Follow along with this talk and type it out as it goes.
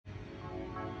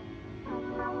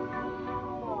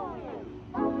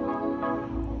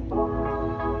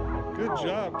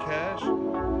job, Cash.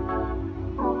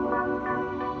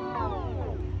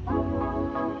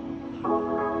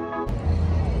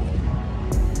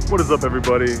 What is up,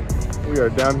 everybody? We are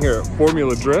down here at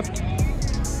Formula Drift,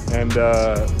 and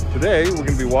today we're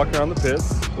going to be walking around the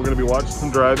pits. We're going to be watching some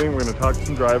driving. We're going to talk to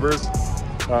some drivers.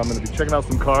 I'm going to be checking out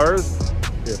some cars.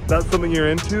 If that's something you're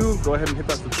into, go ahead and hit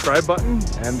that subscribe button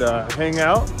and hang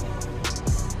out.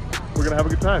 We're going to have a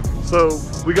good time. So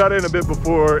we got in a bit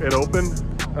before it opened,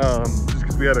 just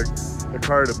because we had a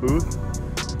car at a booth.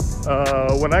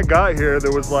 When I got here,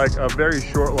 there was like a very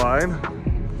short line.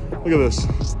 Look at this.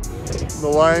 The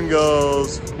line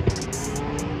goes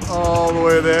all the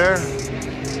way there,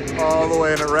 all the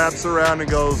way, and it wraps around and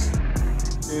goes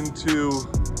into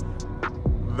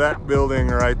that building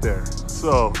right there.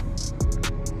 So,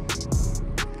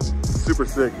 super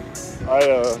sick.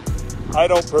 I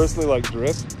don't personally like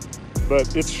drift,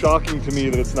 but it's shocking to me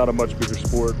that it's not a much bigger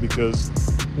sport, because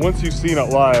once you've seen it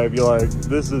live, you're like,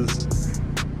 this is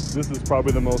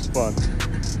probably the most fun.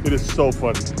 It is so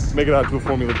fun. Make it out to a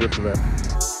Formula Drift event.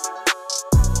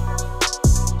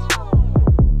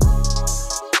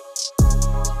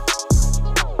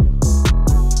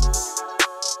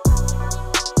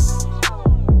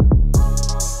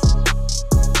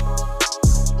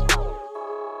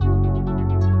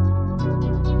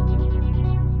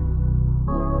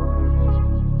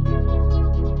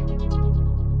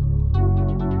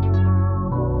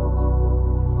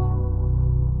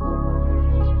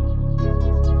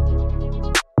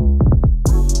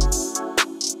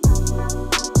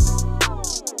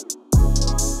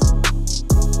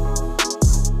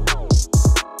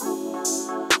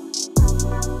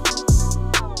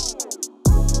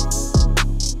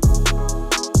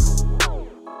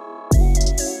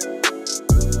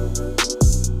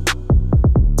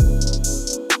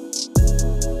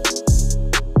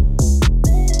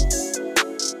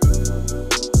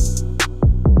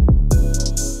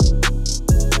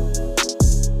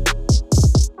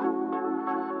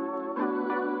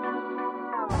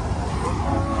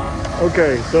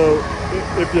 Okay, so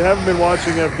if you haven't been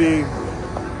watching FD,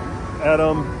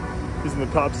 Adam, he's in the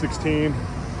top 16.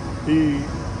 He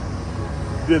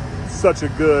did such a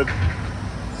good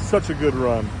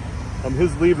run.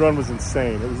 His lead run was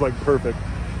insane. It was like perfect.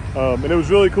 And it was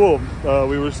really cool.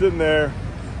 We were sitting there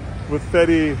with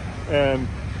Fetty, and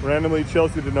randomly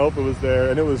Chelsea DeNopa was there,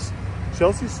 and it was,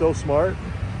 Chelsea's so smart.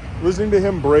 Listening to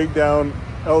him break down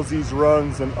LZ's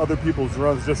runs and other people's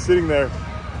runs, just sitting there,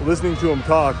 listening to him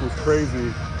talk was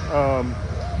crazy.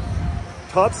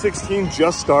 Top 16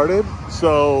 just started,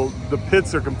 so the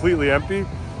pits are completely empty.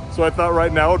 So I thought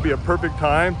right now would be a perfect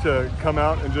time to come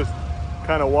out and just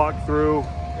kind of walk through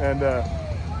and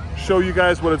show you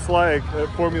guys what it's like at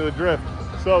Formula Drift.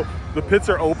 So the pits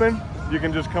are open. You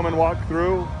can just come and walk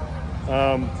through.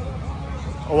 A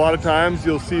lot of times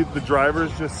you'll see the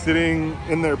drivers just sitting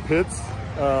in their pits.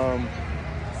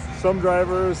 Some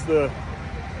drivers,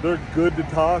 they're good to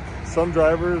talk. Some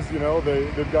drivers, you know,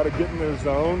 they've got to get in their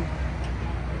zone.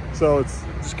 So it's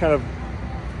just kind of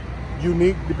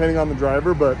unique depending on the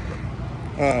driver, but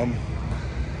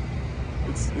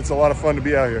it's a lot of fun to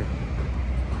be out here.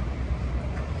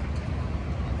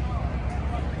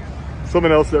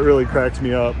 Something else that really cracks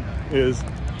me up is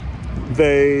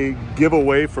they give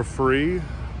away for free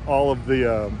all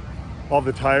the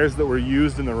tires that were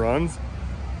used in the runs.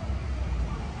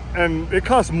 And it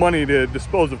costs money to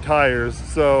dispose of tires,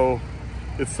 so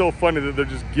it's so funny that they're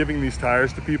just giving these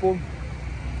tires to people.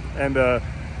 And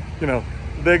you know,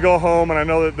 they go home, and I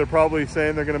know that they're probably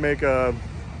saying they're gonna make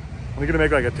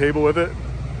like a table with it.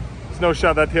 There's no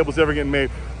shot that table's ever getting made.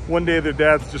 One day their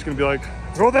dad's just gonna be like,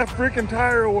 throw that freaking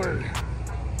tire away.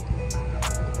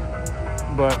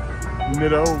 But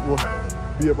Nitto will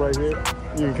be up right here.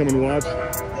 You can come and watch.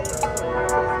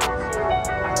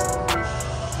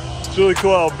 It's really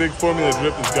cool how big Formula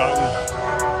Drift has gotten.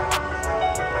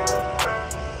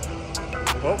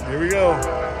 Oh, here we go.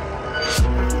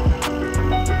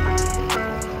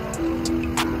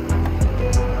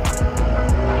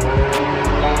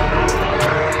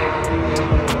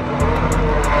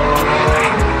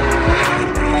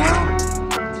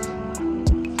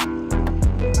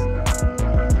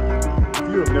 If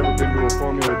you have never been to a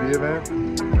Formula D event,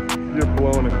 you're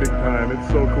blowing it big time. It's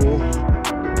so cool.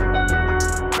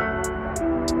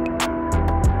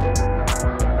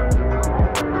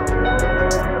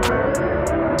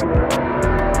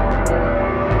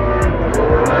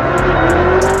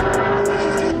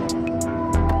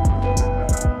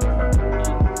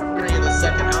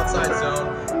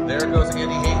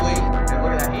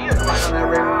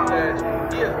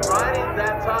 Riding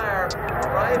that tire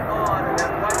right on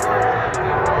that white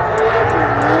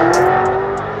line.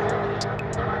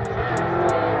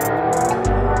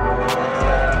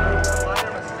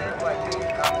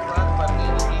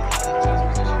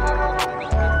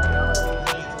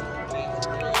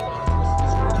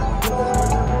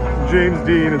 James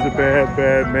Dean is a bad,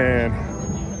 bad man.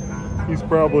 He's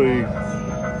probably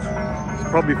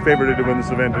favored to win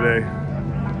this event today.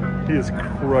 He is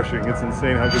crushing. It's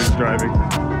insane how good he's driving.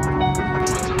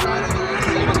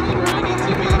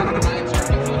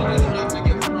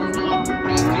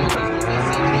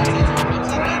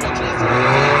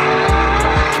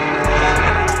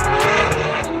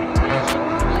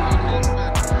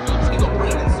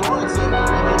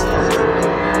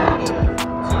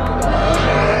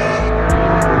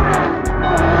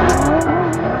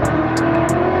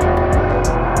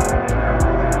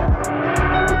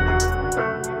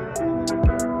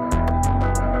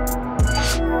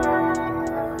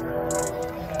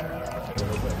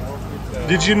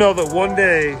 Did you know that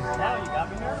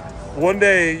one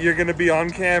day you're gonna be on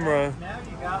camera? Now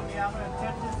you got me. I'm gonna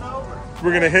tip this over.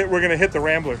 We're gonna hit the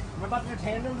Rambler. We're about to do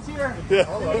tandems here. Yeah.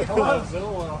 Come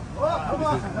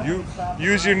on. You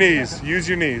use your knees. Use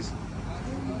your knees.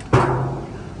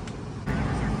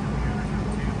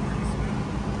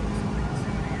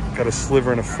 Got a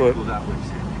sliver in a foot.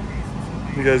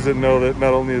 You guys didn't know that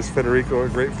not only is Federico a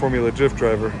great Formula Drift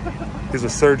driver, he's a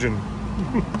surgeon.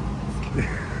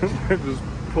 Just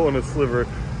pulling a sliver.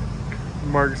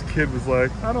 Mark's kid was like,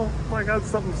 I got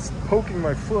something poking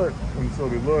my foot. And so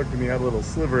we looked and he had a little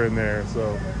sliver in there,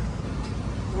 so.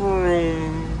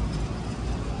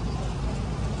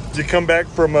 Did you come back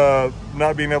from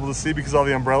not being able to see because of all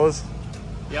the umbrellas?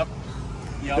 Yep.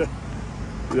 Yeah,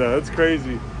 that's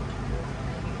crazy.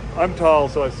 I'm tall,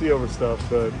 so I see over stuff,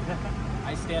 but.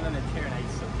 I stand on a chair and I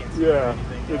still can't see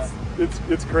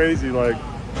anything. It's crazy, like.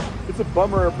 It's a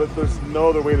bummer, but there's no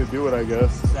other way to do it, I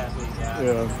guess. Exactly,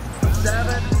 yeah.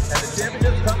 7, and the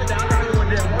championship's coming down to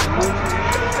Irwindale.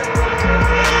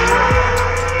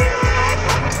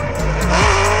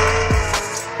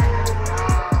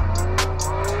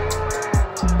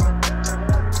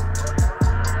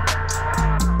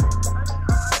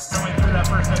 Going through that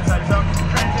first inside jump,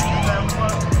 transition that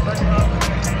was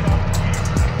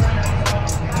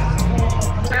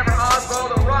Cameron Osbo,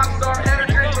 the Rockstar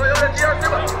Energy Drink, Toyota GR2.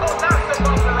 Oh, that's the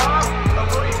bumper off.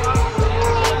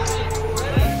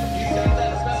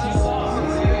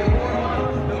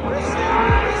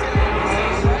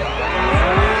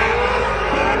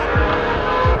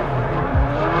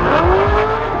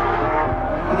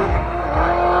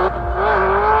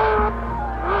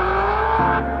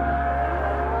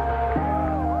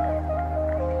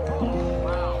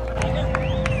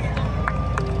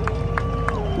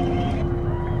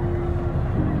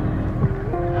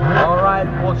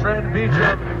 Trent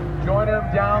Beecham, join him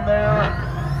down there.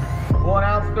 We'll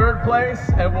announce third place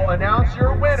and we'll announce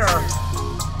your winner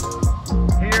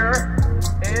here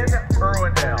in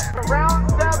Irwindale.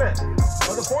 Round 7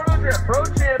 of the Formula Drift Pro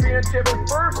Championship is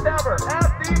first ever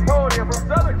at the podium from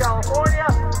Southern California.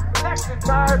 Next in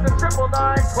tires, the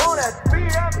 999 Clonets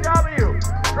BMW,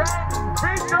 Trent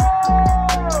Beecham.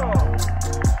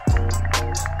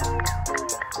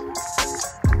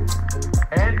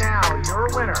 And now your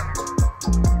winner.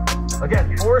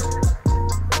 Again, fourth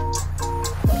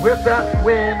with that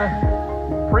win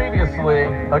previously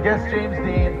against James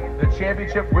Dean, the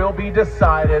championship will be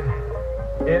decided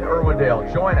in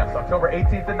Irwindale. Join us October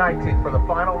 18th and 19th for the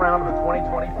final round of the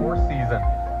 2024 season.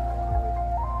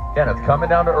 Again, it's coming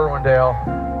down to Irwindale.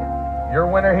 Your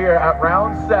winner here at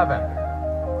round 7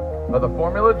 of the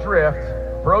Formula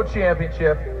Drift Pro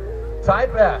Championship,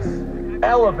 Type S,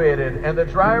 elevated, and the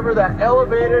driver that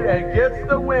elevated and gets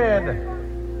the win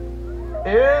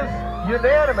is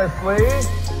unanimously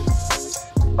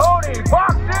Oni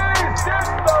Bakshis gets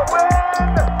the win,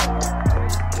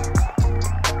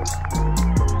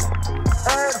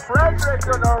 and Frederick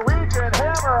the Norwegian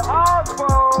Hammer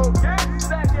Osbo gets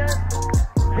second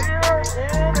here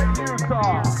in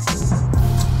Utah.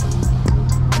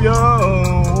 Yo,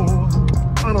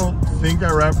 I don't think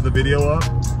I wrapped the video up.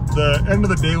 The end of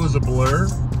the day was a blur.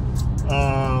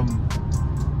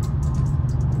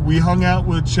 We hung out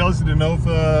with Chelsea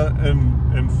DeNova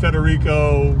and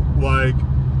Federico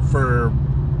for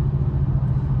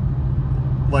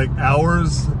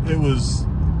hours. It was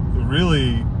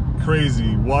really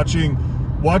crazy watching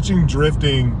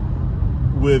drifting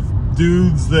with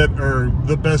dudes that are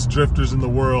the best drifters in the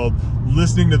world.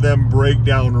 Listening to them break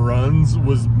down runs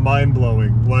was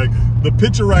mind-blowing. Like, the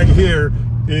picture right here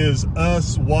is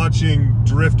us watching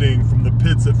drifting from the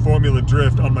pits at Formula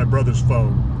Drift on my brother's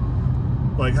phone.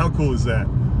 Like, how cool is that?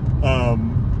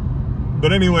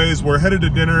 But anyways, we're headed to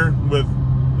dinner with,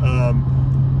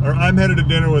 or I'm headed to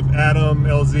dinner with Adam,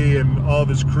 LZ, and all of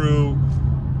his crew.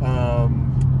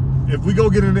 If we go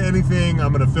get into anything,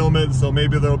 I'm gonna film it, so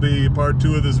maybe there'll be part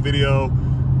 2 of this video.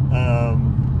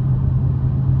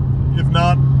 If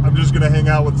not, I'm just gonna hang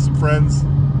out with some friends,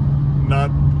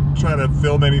 not try to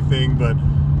film anything, but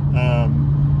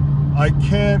I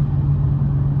can't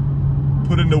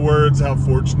put into words how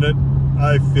fortunate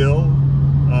I feel.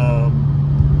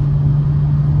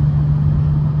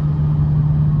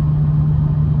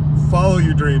 Follow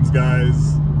your dreams,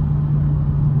 guys.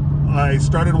 I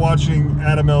started watching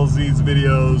Adam LZ's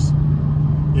videos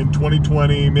in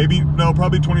 2020,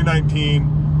 probably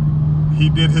 2019. He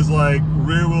did his like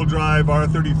rear-wheel drive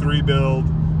R33 build,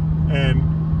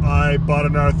 and I bought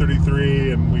an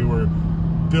R33 and we were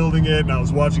building it, and I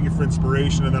was watching it for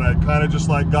inspiration, and then I kind of just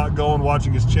like got going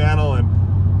watching his channel, and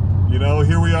you know,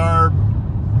 here we are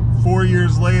 4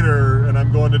 years later, and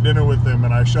I'm going to dinner with him,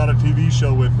 and I shot a TV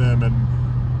show with him. And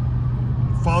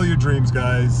follow your dreams,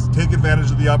 guys. Take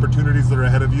advantage of the opportunities that are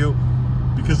ahead of you,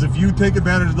 because if you take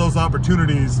advantage of those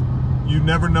opportunities, you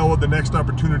never know what the next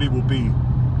opportunity will be.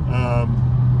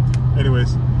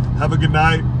 Anyways, have a good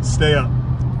night. Stay up.